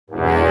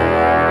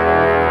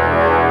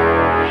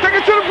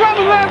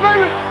Yeah,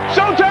 baby.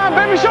 Showtime,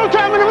 baby.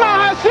 Showtime in the Mile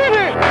High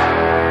City.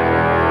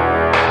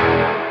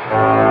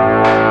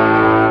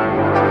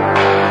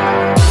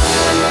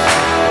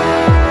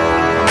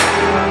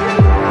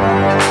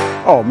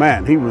 Oh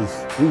man, he was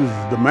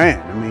the man.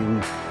 I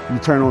mean, you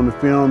turn on the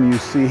film, you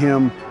see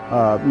him,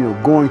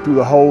 going through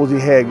the holes. He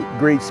had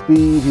great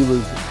speed. He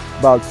was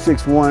about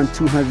 6'1",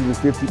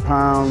 250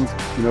 pounds.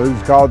 He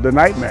was called the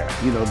Nightmare.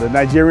 The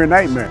Nigerian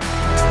Nightmare.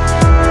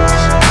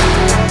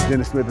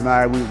 Dennis Smith and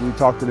I, we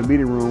talked in the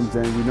meeting rooms,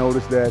 and we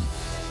noticed that,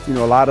 a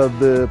lot of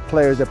the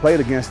players that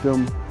played against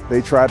him,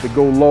 they tried to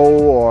go low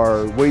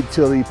or wait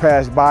till he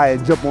passed by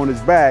and jump on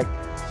his back.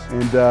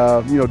 And,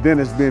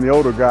 Dennis being the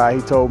older guy,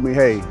 he told me,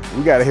 hey,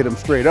 we got to hit him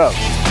straight up.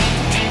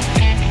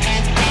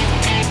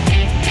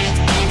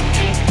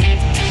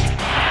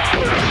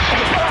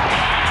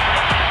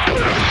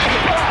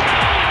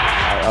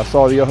 I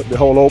saw the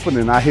hole open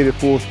and I hit it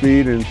full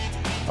speed, and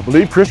I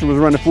believe Christian was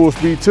running full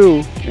speed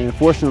too. And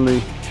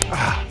fortunately,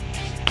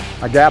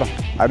 I got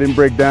him. I didn't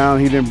break down,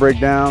 he didn't break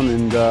down,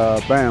 and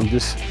bam,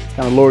 just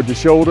kind of lowered the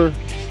shoulder,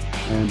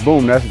 and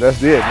boom, that's it.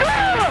 Good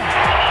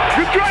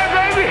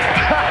try, baby!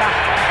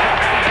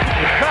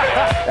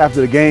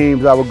 After the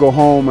games, I would go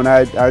home and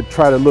I'd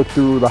try to look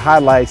through the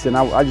highlights, and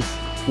I just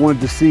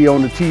wanted to see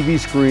on the TV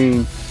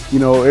screen,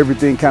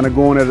 everything kind of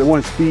going at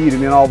one speed,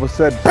 and then all of a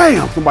sudden,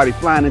 bam, somebody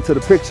flying into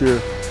the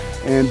picture.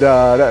 And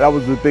that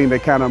was the thing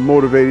that kind of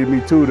motivated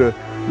me too, to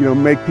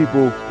make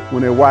people,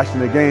 when they're watching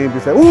the game,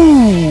 just say,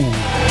 ooh!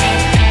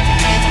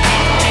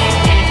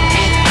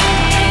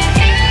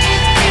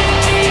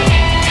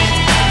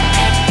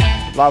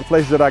 A lot of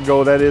places that I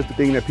go, that is the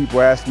thing that people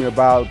ask me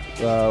about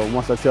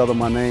once I tell them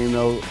my name.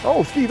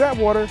 Oh, Steve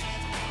Atwater,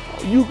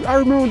 I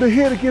remember the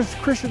hit against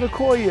Christian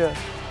Okoye.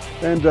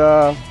 And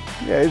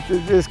yeah,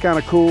 it's kind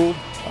of cool.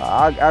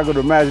 I could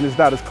imagine it's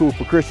not as cool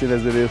for Christian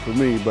as it is for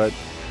me, but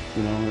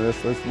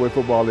that's the way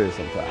football is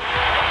sometimes.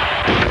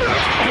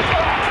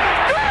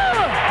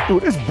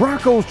 Dude, it's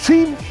Broncos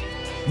Chiefs,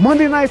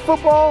 Monday Night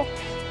Football.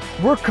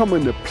 We're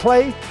coming to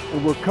play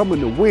and we're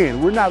coming to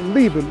win. We're not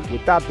leaving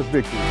without the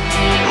victory.